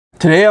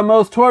Today on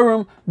MOE'S Toy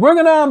Room, we're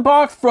going to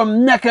unbox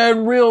from NECA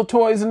and Real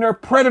Toys and their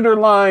Predator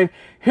line.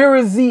 Here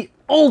is the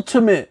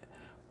ultimate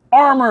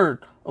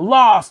armored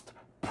lost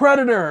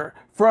Predator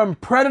from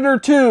Predator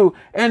 2,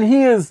 and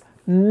he is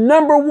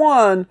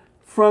 #1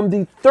 from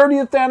the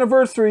 30th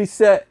anniversary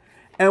set,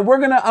 and we're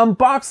going to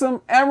unbox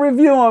him and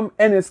review him,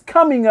 and it's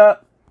coming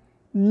up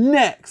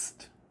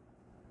next.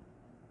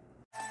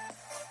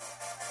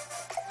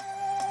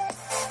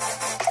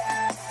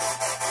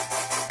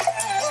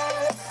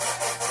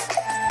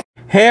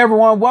 Hey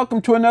everyone,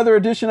 welcome to another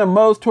edition of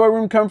MOE'S Toy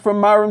Room, come from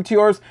my room to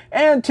yours.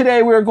 And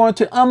today we're going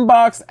to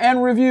unbox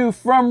and review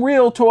from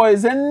Real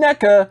Toys and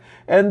NECA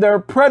and their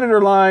Predator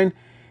line.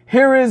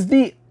 Here is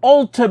the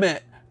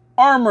ultimate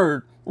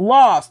armored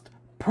lost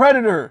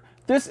Predator.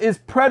 This is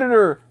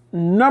Predator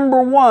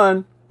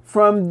 #1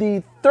 from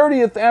the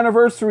 30th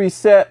anniversary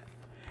set.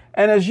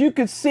 And as you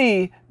can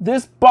see,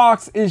 this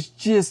box is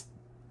just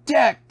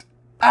decked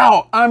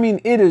out. I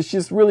mean, it is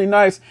just really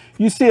nice.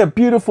 You see a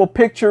beautiful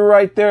picture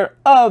right there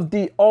of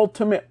the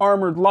ultimate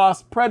armored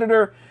lost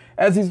Predator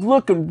as he's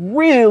looking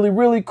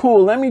really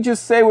cool. Let me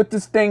just say what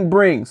this thing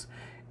brings.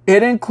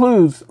 It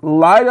includes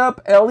light up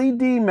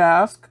LED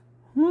mask,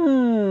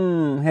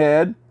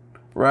 head,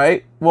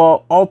 right?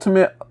 Well,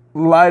 ultimate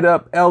light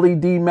up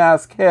LED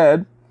mask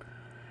head,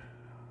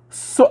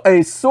 so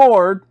a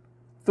sword,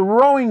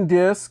 throwing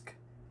disc,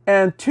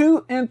 and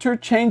 2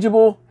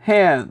 interchangeable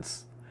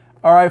hands.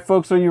 All right,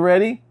 folks, are you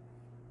ready?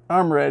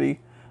 I'm ready.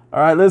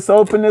 All right, let's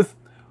open this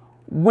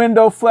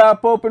window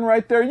flap open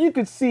right there. You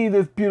can see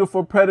this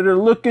beautiful Predator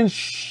looking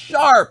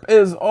sharp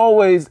as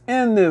always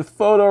in this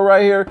photo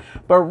right here.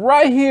 But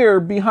right here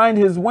behind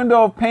his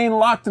window of pain,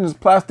 locked in his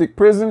plastic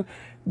prison,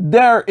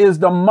 there is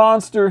the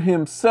monster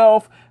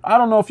himself. I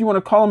don't know if you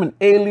want to call him an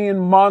alien,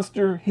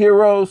 monster,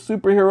 hero,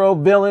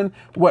 superhero, villain,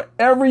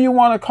 whatever you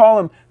want to call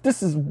him.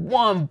 This is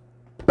one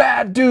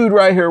bad dude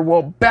right here.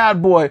 Well,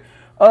 bad boy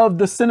of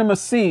the cinema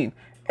scene.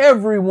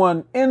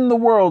 Everyone in the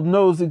world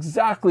knows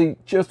exactly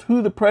just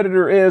who the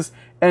Predator is,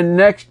 and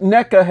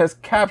NECA has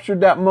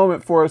captured that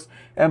moment for us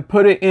and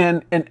put it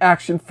in an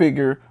action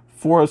figure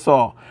for us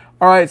all.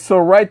 All right, so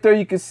right there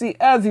you can see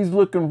as he's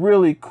looking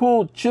really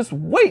cool, just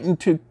waiting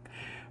to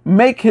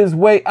make his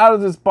way out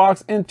of this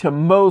box into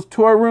MOE'S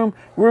Toy Room.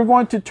 We're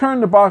going to turn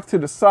the box to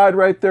the side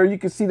right there. You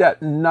can see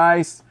that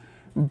nice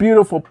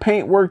beautiful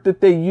paintwork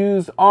that they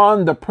use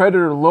on the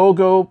Predator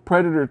logo,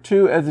 Predator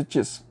 2, as it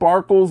just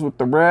sparkles with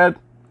the red.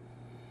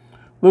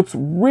 Looks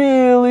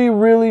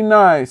really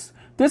nice.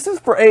 This is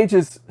for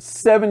ages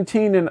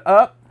 17 and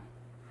up.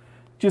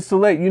 Just to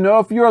let you know,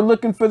 if you are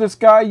looking for this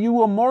guy, you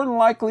will more than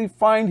likely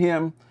find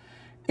him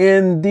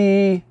in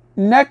the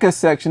NECA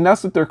section.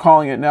 That's what they're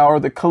calling it now, or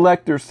the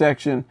collector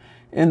section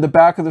in the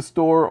back of the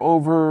store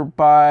over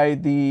by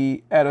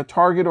at a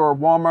Target or a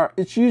Walmart.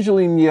 It's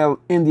usually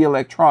in the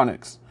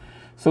electronics.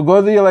 So go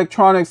to the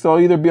electronics, they'll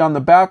either be on the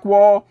back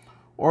wall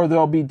or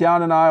they'll be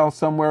down an aisle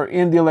somewhere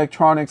in the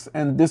electronics,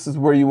 and this is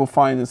where you will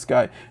find this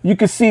guy. You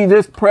can see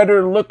this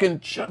Predator looking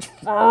just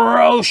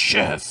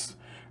ferocious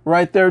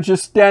right there,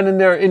 just standing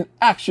there in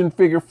action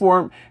figure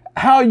form.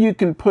 How you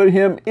can put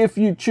him if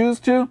you choose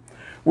to.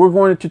 We're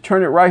going to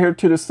turn it right here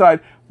to the side.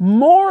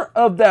 More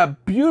of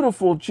that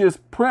beautiful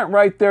just print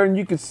right there, and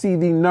you can see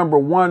the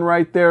 #1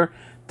 right there.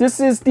 This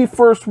is the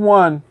first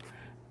one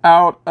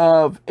out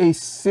of a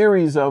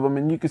series of them,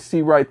 and you can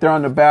see right there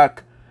on the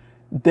back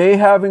they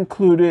have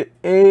included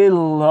a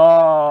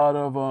lot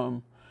of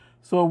them.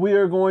 So we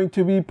are going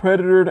to be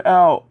Predatored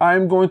out.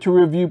 I'm going to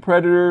review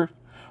Predator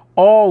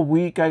all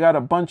week. I got a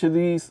bunch of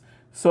these,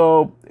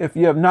 so if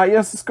you have not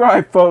yet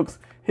subscribed, folks,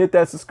 hit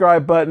that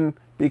subscribe button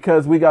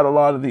because we got a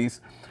lot of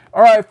these.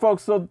 All right,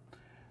 folks, so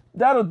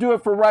that'll do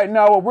it for right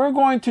now. What we're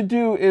going to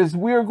do is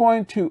we're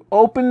going to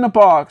open the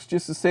box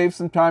just to save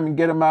some time and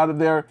get them out of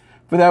there.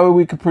 For that way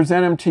we could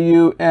present them to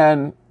you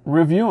and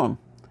review them.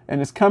 And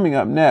it's coming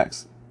up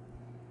next.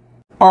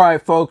 All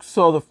right, folks,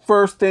 so the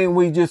first thing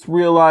we just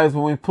realized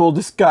when we pulled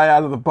this guy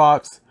out of the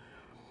box,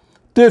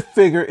 this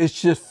figure is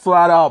just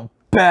flat out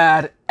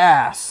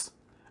badass.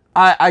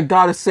 I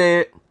gotta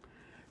say it.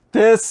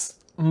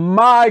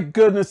 My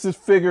goodness, this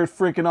figure is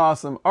freaking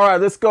awesome. All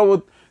right, let's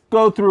go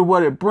through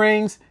what it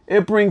brings.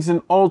 It brings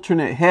an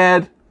alternate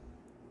head.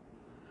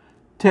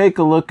 Take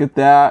a look at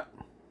that.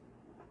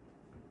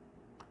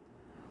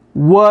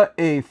 What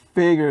a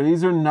figure.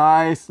 These are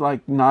nice,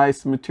 like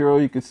nice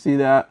material. You can see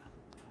that.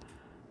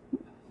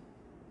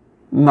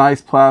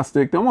 Nice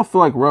plastic. They almost feel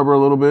like rubber a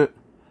little bit.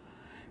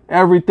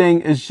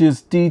 Everything is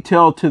just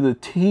detailed to the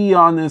T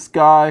on this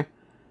guy.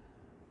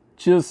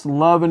 Just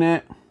loving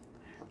it.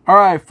 All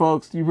right,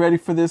 folks, you ready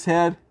for this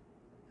head?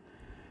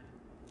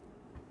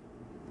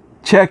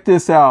 Check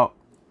this out.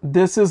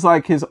 This is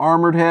like his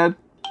armored head,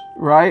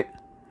 right?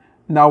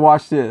 Now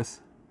watch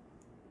this.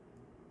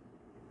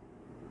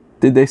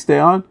 Did they stay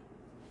on?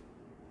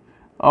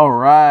 All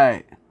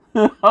right.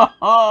 And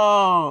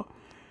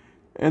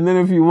then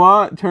if you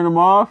want, turn them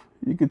off.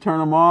 You can turn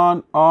them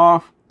on,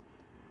 off.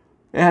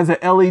 It has an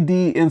LED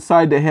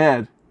inside the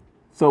head.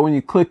 So when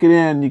you click it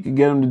in, you can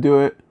get them to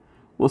do it.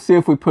 We'll see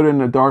if we put it in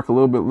the dark a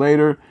little bit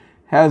later.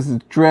 Has the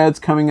dreads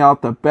coming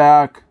out the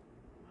back.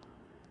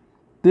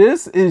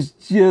 This is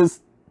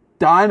just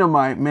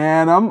dynamite,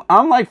 man.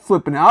 I'm like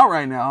flipping out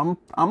right now.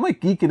 I'm like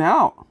geeking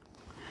out.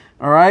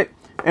 All right.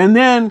 And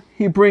then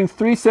he brings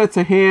 3 sets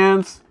of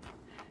hands.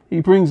 He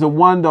brings a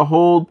one to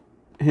hold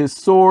his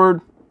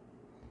sword.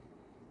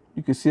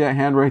 You can see that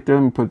hand right there.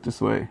 Let me put it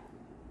this way.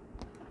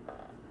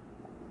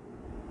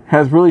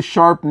 Has really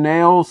sharp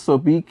nails, so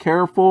be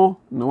careful.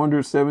 No wonder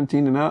it's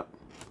 17 and up.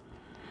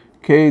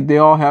 Okay, they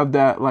all have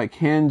that like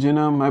hinge in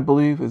them, I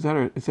believe. Is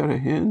that a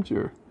hinge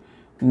or?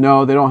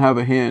 No, they don't have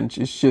a hinge.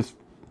 It's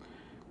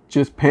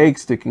just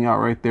pegs sticking out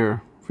right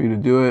there for you to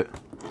do it.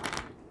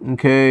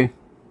 Okay.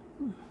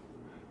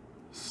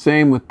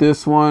 Same with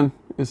this one.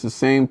 It's the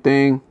same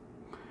thing.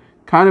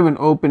 Kind of an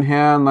open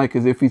hand, like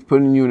as if he's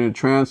putting you in a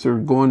trance or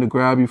going to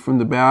grab you from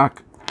the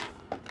back.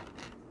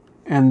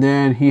 And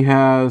then he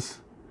has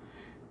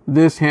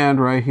this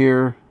hand right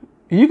here.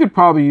 You could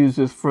probably use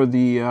this for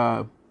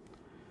the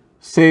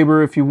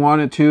saber if you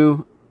wanted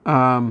to.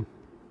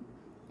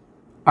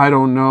 I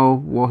don't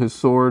know. Well, his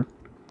sword.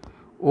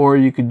 Or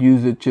you could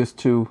use it just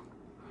to,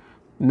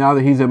 now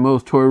that he's at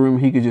Moe's Toy Room,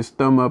 he could just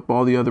thumb up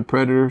all the other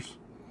Predators.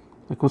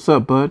 Like, what's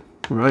up, bud?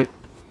 Right?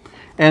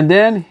 And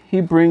then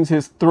he brings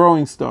his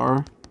throwing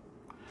star.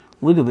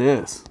 Look at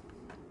this.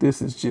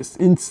 This is just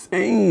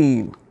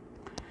insane.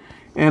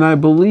 And I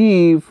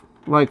believe,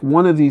 like,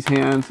 one of these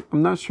hands,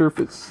 I'm not sure if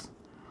it's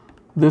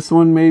this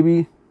one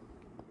maybe.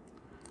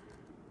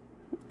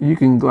 You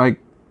can, like,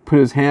 put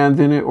his hand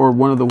in it, or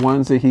one of the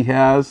ones that he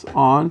has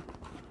on.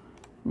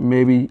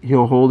 Maybe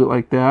he'll hold it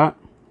like that.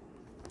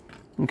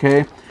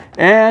 Okay.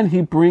 And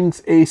he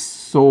brings a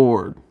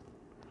sword.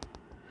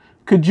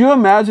 Could you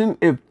imagine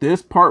if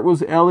this part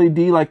was LED,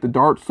 like the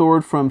dart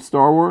sword from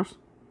Star Wars?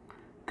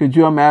 Could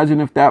you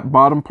imagine if that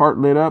bottom part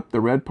lit up,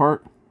 the red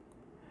part?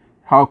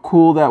 How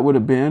cool that would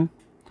have been.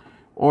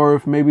 Or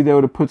if maybe they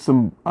would have put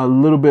a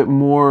little bit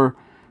more,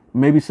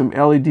 maybe some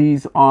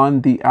LEDs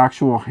on the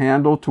actual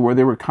handle to where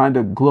they were kind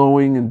of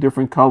glowing in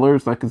different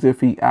colors, like as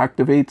if he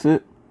activates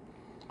it.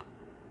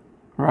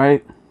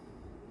 Right?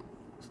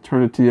 Let's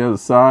turn it to the other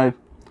side.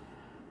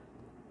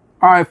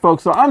 All right,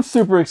 folks, so I'm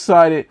super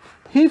excited.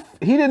 He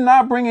did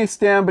not bring a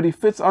stand, but he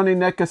fits on a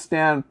NECA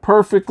stand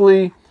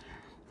perfectly.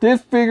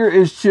 This figure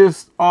is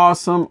just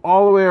awesome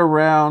all the way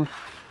around.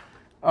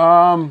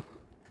 Don't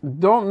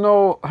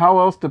know how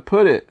else to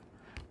put it.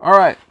 All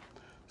right,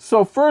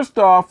 so first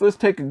off, let's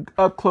take an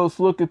up close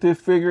look at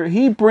this figure.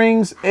 He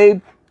brings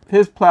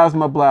his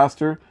plasma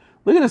blaster.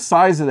 Look at the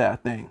size of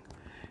that thing.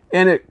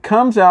 And it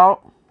comes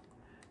out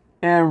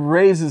and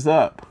raises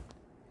up,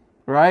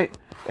 right?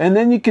 And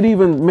then you could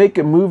even make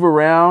it move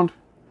around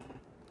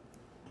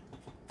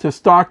to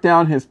stalk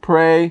down his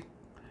prey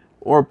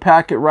or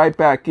pack it right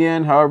back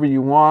in, however you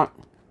want.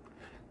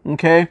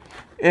 Okay.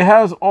 It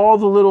has all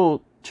the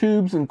little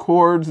tubes and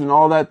cords and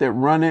all that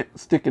run it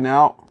sticking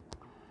out.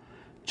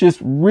 Just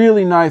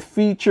really nice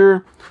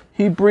feature.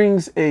 He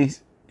brings a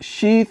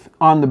sheath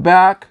on the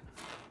back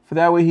for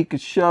that way he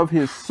could shove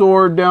his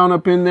sword down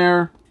up in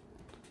there.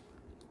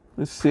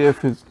 Let's see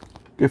if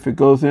it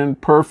goes in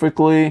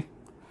perfectly.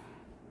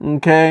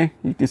 Okay,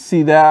 you can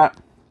see that.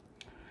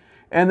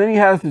 And then he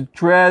has the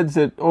dreads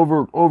that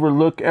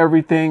overlook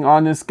everything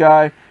on this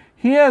guy.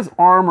 He has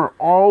armor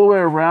all the way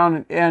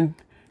around, and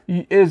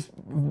as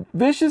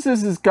vicious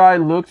as this guy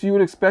looks, you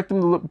would expect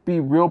him to be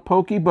real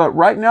pokey. But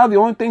right now, the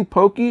only thing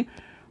pokey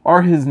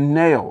are his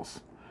nails.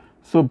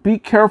 So be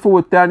careful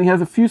with that. And he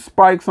has a few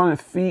spikes on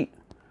his feet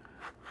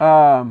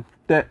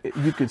that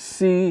you could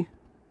see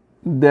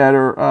that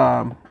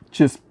are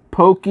just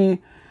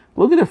pokey.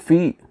 Look at the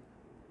feet.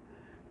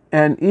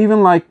 And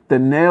even like the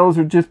nails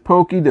are just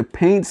pokey. The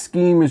paint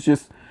scheme is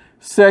just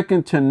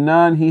second to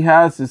none. He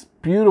has this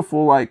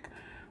beautiful like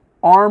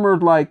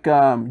armored like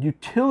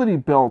utility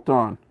belt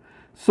on.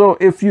 So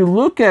if you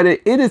look at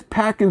it, it is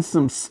packing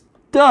some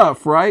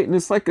stuff, right? And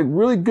it's like a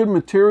really good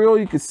material.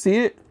 You can see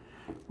it,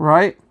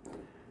 right?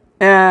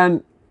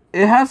 And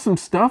it has some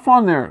stuff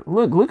on there.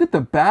 Look at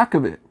the back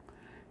of it.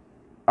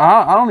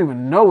 I don't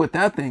even know what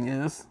that thing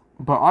is,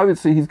 but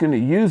obviously he's going to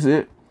use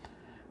it.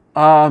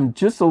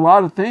 Just a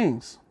lot of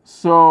things.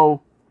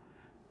 So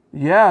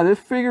yeah, this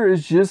figure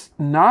is just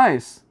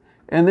nice.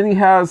 And then he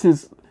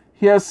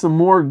has some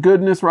more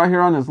goodness right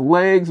here on his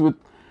legs with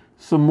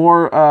some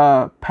more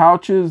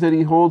pouches that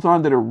he holds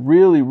on that are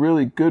really,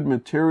 really good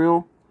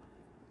material.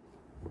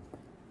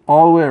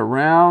 All the way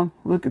around.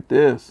 Look at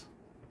this.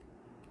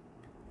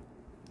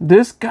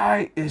 This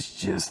guy is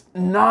just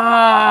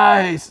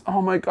nice.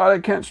 Oh my God, I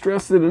can't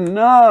stress it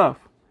enough.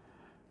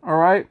 All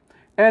right.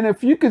 And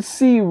if you could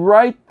see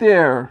right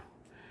there,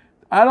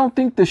 I don't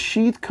think the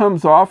sheath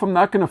comes off. I'm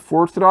not going to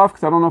force it off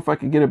because I don't know if I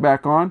could get it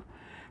back on.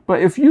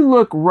 But if you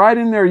look right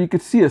in there, you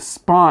could see a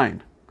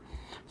spine.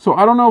 So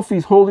I don't know if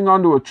he's holding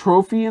onto a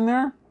trophy in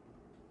there.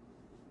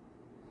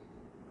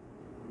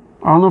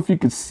 I don't know if you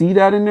could see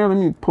that in there. Let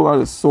me pull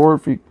out a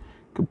sword if you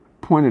could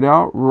point it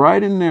out.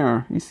 Right in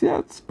there. You see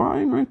that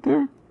spine right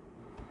there?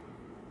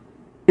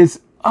 It's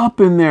up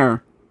in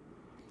there.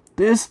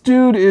 This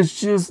dude is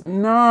just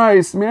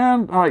nice,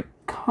 man. Like,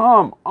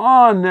 come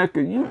on,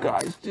 NECA. You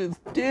guys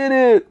just did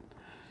it.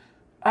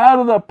 Out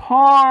of the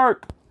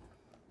park.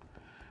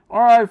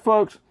 All right,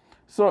 folks.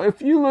 So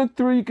if you look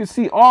through, you can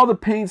see all the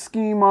paint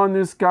scheme on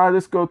this guy.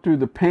 Let's go through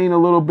the paint a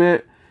little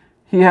bit.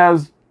 He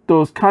has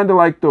those kind of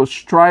like those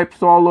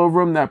stripes all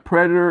over him, that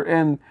Predator,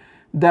 and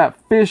that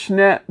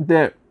fishnet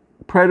that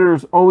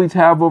Predators always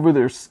have over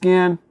their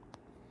skin.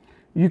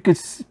 You could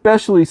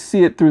especially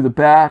see it through the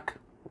back.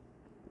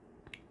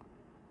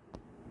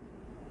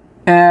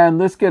 And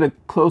let's get a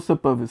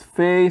close-up of his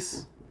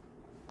face.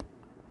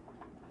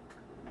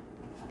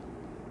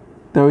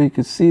 There you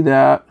can see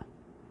that.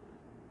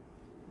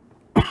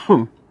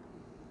 All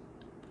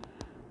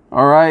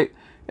right.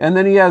 And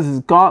then he has his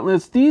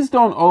gauntlets. These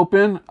don't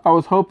open. I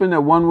was hoping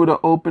that one would have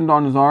opened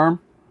on his arm.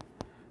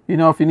 You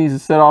know, if he needs to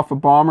set off a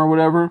bomb or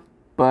whatever.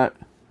 But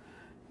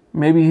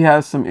maybe he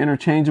has some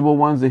interchangeable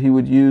ones that he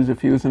would use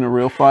if he was in a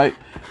real fight.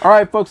 All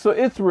right, folks. So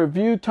it's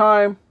review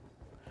time.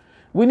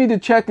 We need to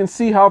check and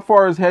see how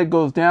far his head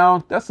goes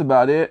down. That's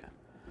about it.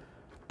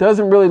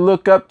 Doesn't really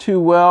look up too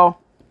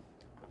well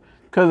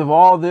because of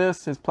all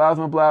this. His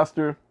plasma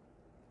blaster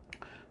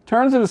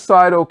turns to the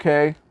side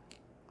okay.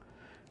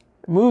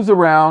 Moves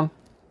around.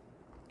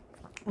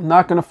 I'm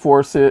not going to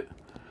force it.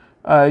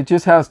 It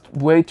just has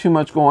way too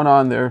much going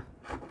on there.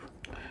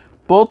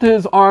 Both of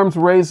his arms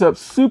raise up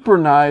super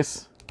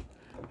nice.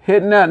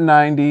 Hitting at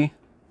 90.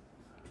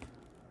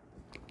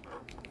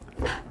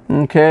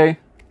 Okay.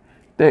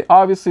 They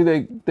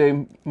obviously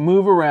they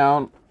move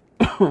around.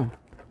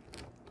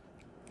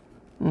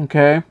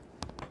 Okay.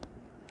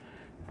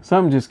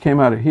 Something just came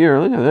out of here.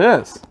 Look at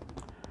this.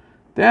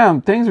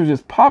 Damn, things are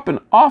just popping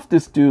off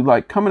this dude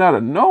like coming out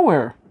of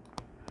nowhere.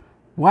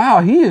 Wow,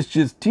 he is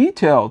just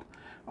detailed.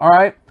 All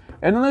right.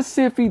 And then let's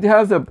see if he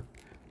has a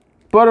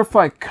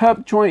butterfly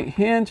cup joint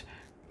hinge.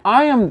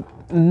 I am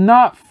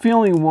not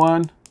feeling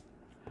one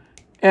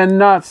and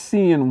not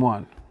seeing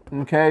one.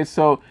 Okay,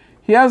 so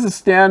he has a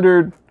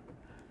standard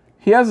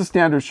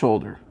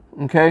shoulder.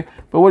 Okay,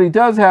 but what he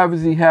does have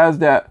is he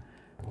has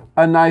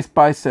a nice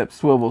bicep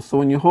swivel. So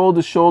when you hold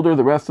the shoulder,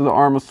 the rest of the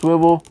arm will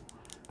swivel.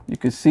 You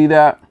can see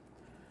that.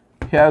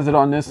 He has it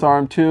on this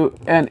arm too,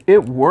 and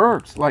it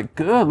works like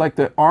good. Like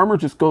the armor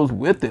just goes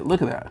with it.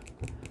 Look at that.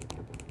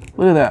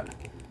 Look at that.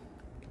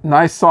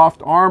 Nice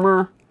soft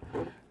armor.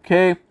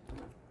 Okay.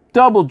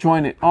 Double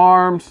jointed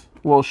arms.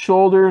 Well,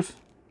 shoulders.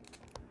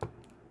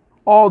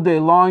 All day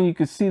long. You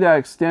can see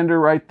that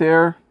extender right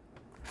there.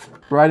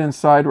 Right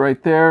inside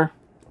right there.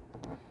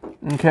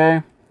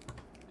 Okay.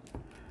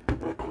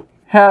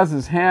 Has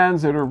his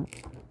hands that are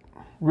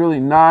really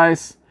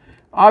nice.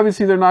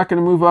 Obviously, they're not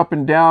going to move up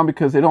and down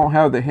because they don't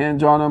have the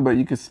hinge on them, but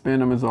you can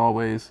spin them as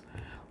always.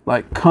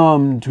 Like,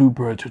 come to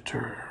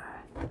Predator.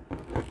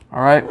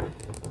 All right.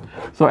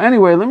 So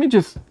anyway, let me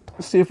just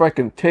see if I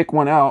can take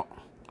one out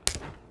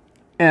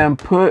and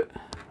put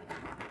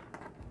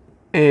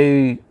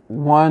a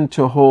one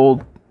to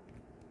hold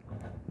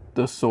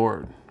the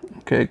sword.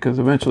 Okay, because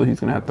eventually he's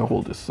going to have to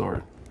hold this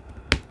sword.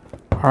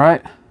 All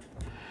right.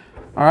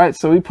 All right,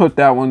 so we put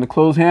that one, the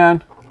closed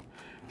hand.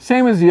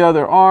 Same as the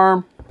other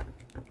arm.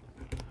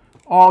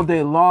 All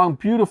day long,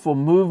 beautiful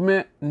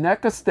movement.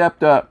 NECA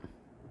stepped up.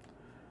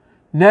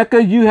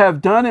 NECA, you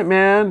have done it,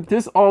 man.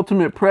 This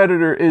Ultimate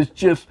Predator is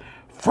just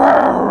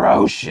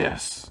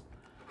ferocious.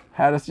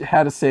 Had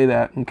to say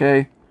that,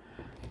 okay?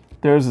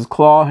 There's his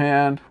claw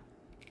hand.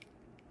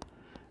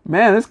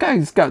 Man, this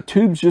guy's got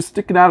tubes just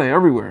sticking out of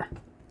everywhere.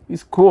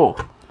 He's cool.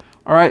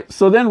 All right,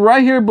 so then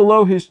right here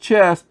below his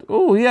chest,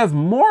 oh, he has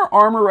more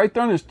armor right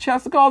there on his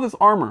chest. Look at all this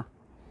armor.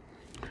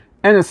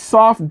 And it's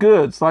soft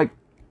goods, like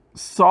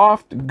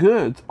soft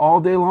goods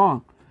all day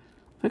long.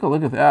 Take a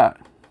look at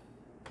that.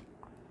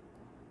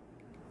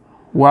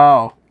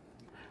 Wow.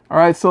 All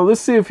right, so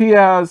let's see if he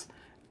has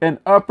an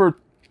upper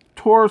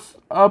torso,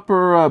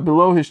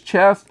 below his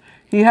chest.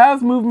 He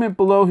has movement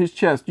below his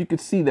chest. You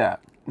could see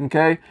that,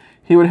 okay?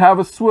 He would have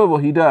a swivel,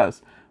 he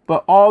does.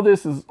 But all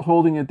this is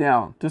holding it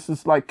down. This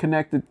is like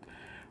connected.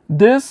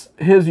 His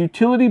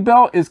utility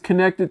belt is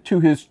connected to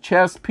his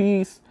chest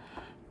piece,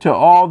 to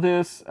all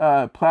this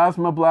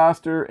plasma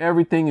blaster.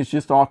 Everything is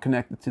just all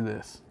connected to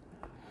this.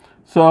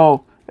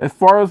 So as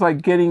far as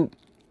like getting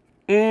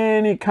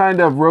any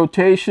kind of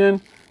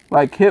rotation,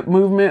 like hip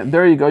movement,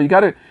 there you go. You got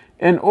to,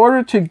 in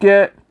order to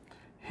get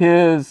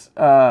his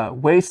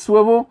waist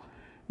swivel,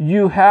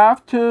 you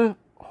have to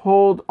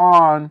hold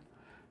on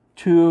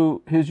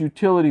to his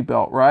utility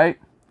belt, right?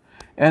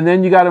 And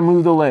then you got to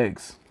move the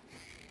legs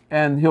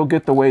and he'll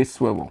get the waist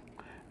swivel.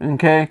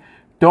 Okay?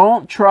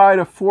 Don't try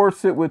to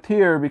force it with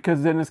here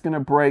because then it's going to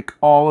break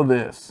all of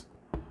this.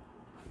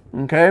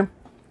 Okay?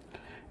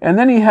 And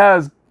then he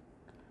has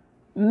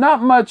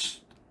not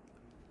much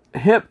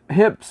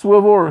hip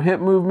swivel or hip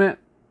movement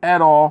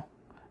at all.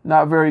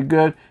 Not very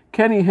good.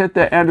 Can he hit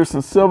that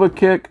Anderson Silva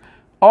kick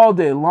all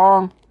day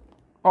long?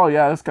 Oh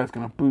yeah, this guy's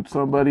going to boot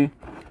somebody.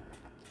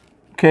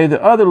 Okay,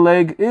 the other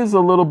leg is a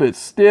little bit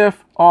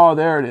stiff. Oh,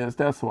 there it is.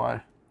 That's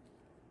why.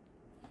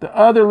 The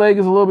other leg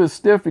is a little bit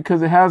stiff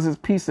because it has this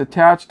piece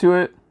attached to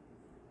it.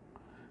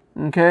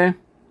 Okay.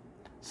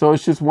 So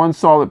it's just one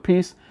solid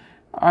piece.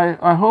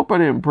 I hope I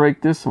didn't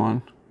break this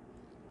one.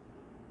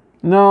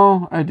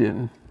 No, I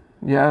didn't.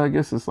 Yeah, I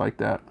guess it's like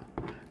that.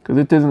 Because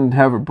it doesn't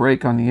have a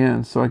break on the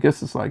end. So I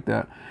guess it's like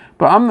that.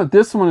 But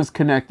this one is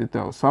connected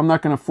though. So I'm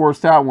not going to force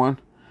that one.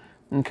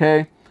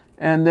 Okay.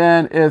 And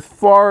then as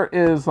far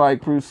as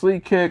like Bruce Lee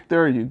kick,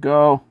 there you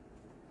go.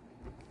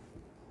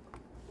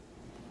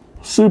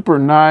 Super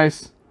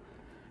nice.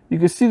 You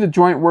can see the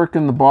joint work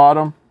in the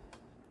bottom.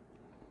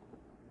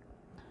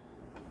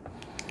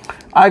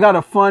 I got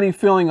a funny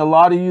feeling a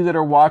lot of you that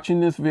are watching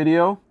this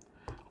video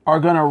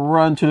are going to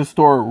run to the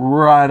store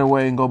right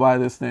away and go buy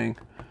this thing.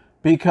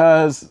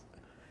 Because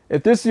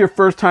if this is your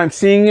first time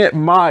seeing it,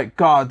 my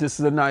God, this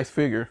is a nice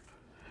figure.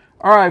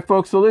 All right,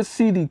 folks, so let's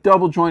see the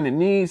double jointed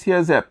knees. He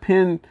has that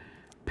pin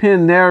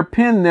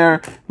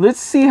there. Let's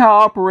see how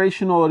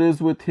operational it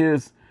is with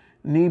his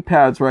knee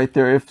pads right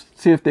there.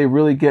 See if they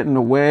really get in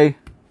the way.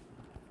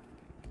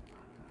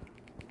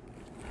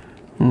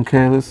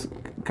 Okay, let's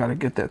gotta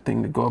get that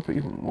thing to go up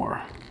even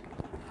more.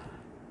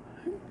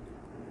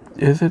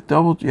 Is it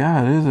double?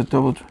 Yeah, it is a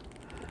double.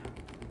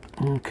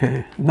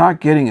 Okay,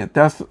 not getting it.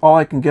 That's all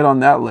I can get on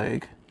that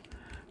leg.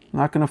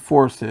 Not gonna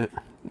force it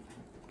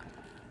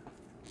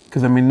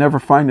because I may never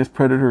find this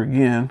Predator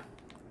again.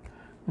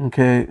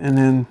 Okay, and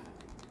then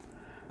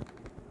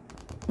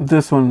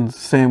this one's the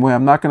same way.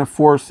 I'm not gonna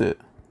force it,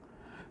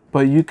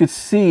 but you could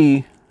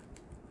see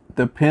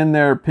the pin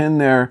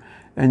there,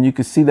 and you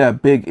can see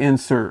that big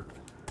insert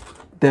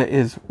that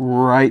is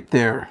right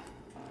there.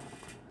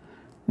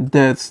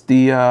 That's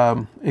the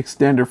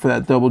extender for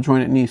that double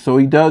jointed knee. So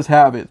he does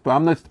have it, but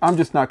I'm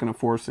just not going to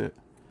force it.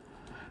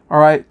 All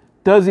right.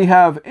 Does he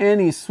have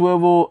any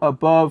swivel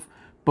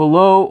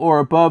below or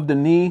above the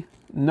knee?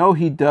 No,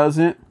 he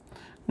doesn't.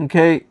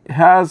 Okay.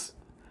 Has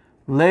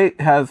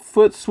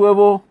foot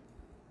swivel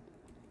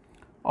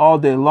all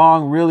day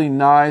long. Really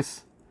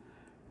nice.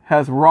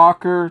 Has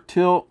rocker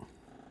tilt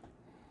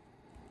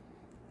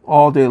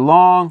all day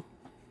long.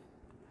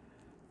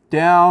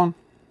 Down.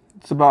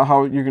 It's about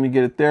how you're going to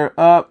get it there.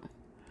 Up.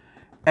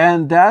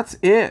 And that's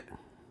it.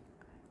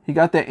 He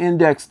got that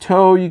index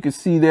toe. You can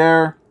see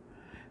there.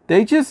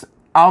 They just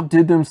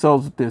outdid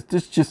themselves with this.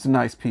 This is just a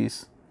nice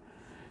piece.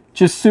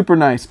 Just super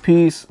nice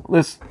piece.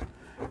 Let's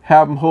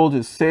have him hold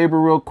his saber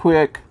real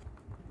quick.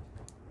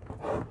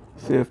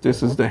 See if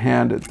this is the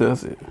hand that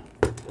does it.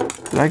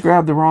 Did I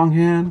grab the wrong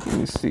hand? Let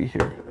me see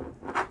here.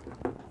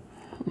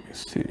 Let me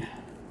see.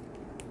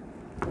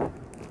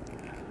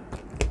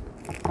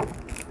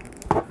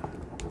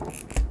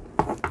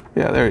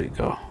 Yeah, there you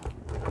go.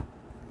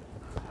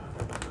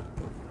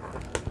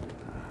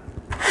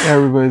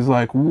 Everybody's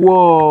like,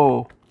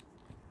 whoa.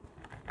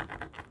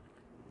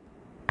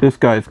 This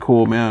guy's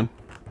cool, man.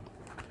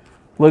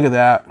 Look at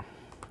that.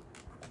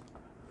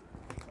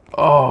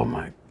 Oh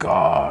my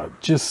God.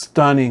 Just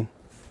stunning.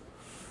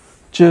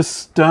 Just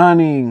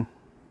stunning.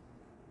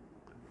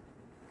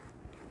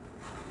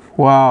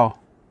 Wow.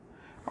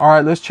 All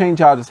right, let's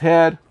change out his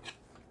head.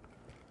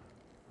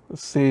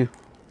 Let's see.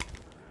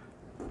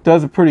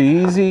 Does it pretty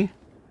easy.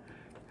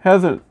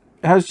 Has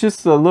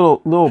just a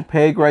little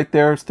peg right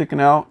there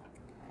sticking out.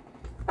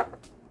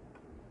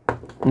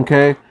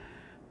 Okay.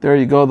 There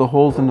you go. The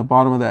holes in the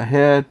bottom of that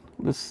head.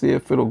 Let's see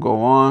if it'll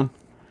go on.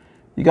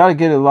 You got to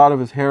get a lot of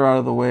his hair out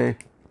of the way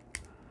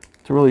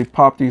to really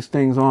pop these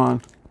things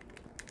on.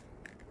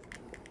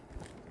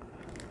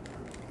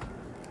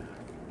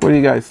 What do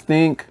you guys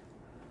think?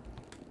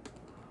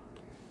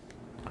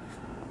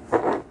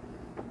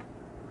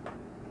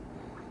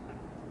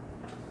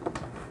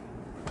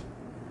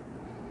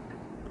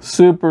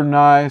 Super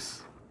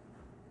nice.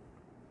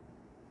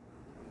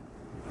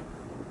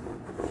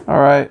 All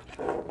right,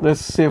 let's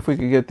see if we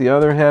can get the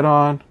other head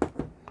on.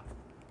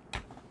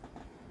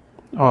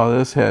 Oh,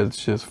 this head's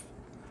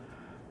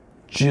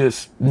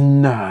just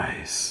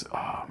nice.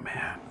 Oh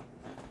man.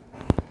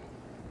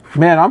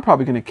 Man, I'm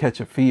probably gonna catch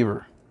a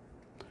fever.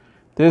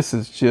 This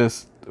is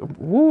just,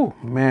 woo,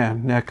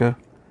 man, NECA.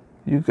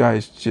 You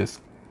guys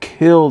just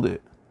killed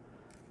it.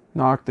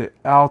 Knocked it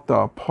out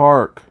the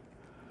park.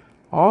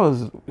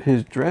 All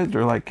his dreads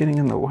are like getting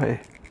in the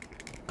way.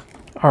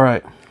 All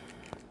right.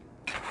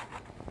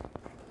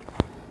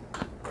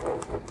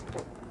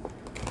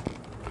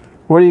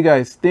 What do you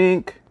guys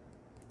think?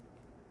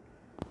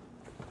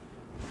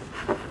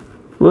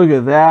 Look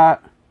at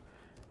that.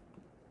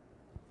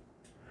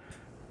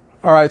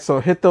 All right, so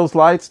hit those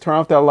lights. Turn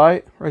off that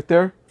light right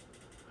there.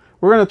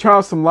 We're going to turn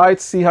off some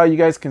lights, see how you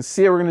guys can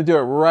see it. We're going to do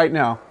it right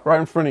now, right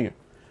in front of you.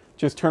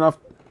 Just turn off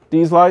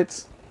these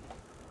lights.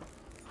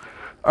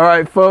 All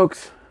right,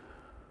 folks.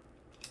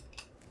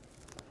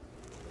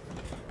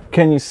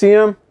 Can you see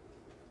him?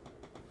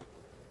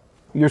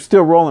 You're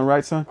still rolling,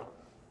 right, son?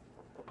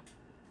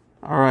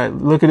 All right,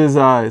 look at his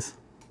eyes.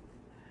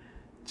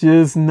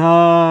 Just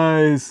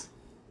nice.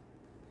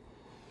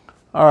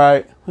 All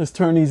right, let's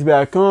turn these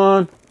back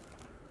on.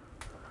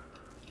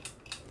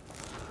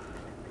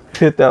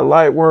 Hit that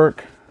light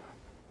work.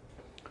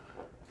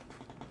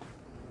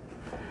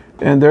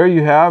 And there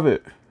you have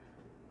it.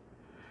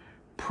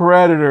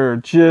 Predator,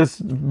 just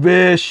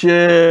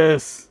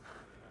vicious.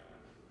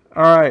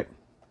 All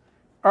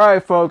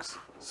right, folks.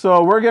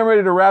 So we're getting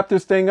ready to wrap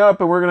this thing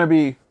up, and we're going to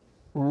be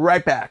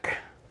right back.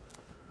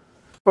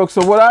 Folks,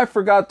 so what I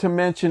forgot to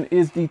mention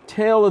is the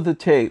tail of the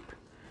tape.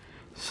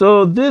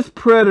 So this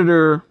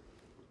Predator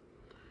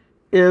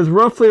is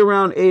roughly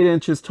around 8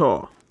 inches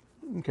tall.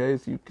 Okay,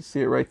 so you can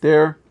see it right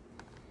there.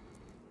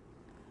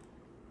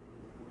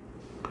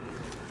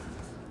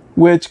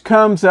 Which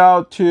comes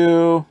out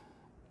to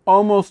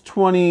almost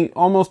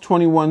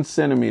 21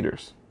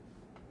 centimeters.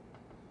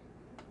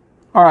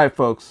 All right,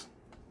 folks.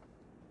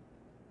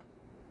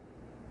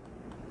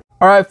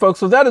 All right, folks,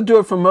 so that'll do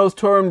it from Moe's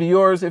Toy Room to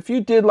yours. If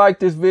you did like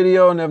this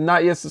video and have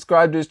not yet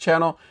subscribed to this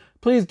channel,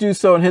 please do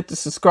so and hit the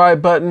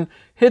subscribe button.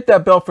 Hit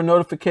that bell for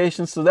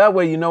notifications so that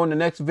way you know when the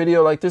next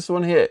video like this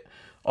one hit.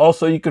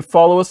 Also, you can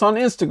follow us on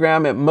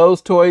Instagram at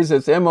Moe's Toys.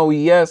 That's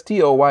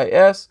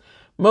MOE'S,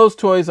 Moe's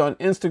Toys on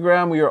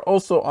Instagram. We are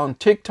also on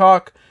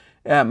TikTok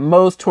at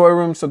Moe's Toy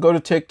Room. So go to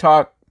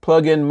TikTok,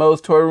 plug in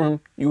Moe's Toy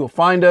Room. You will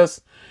find us.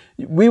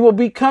 We will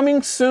be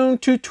coming soon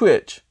to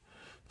Twitch.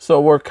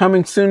 So we're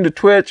coming soon to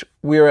Twitch.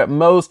 We are at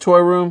Moe's Toy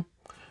Room.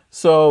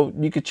 So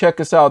you can check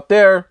us out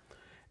there.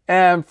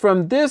 And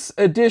from this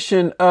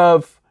edition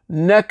of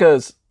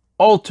NECA's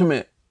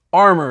Ultimate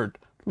Armored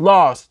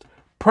Lost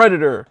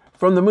Predator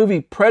from the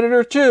movie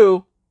Predator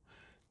 2,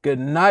 good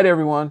night,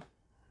 everyone.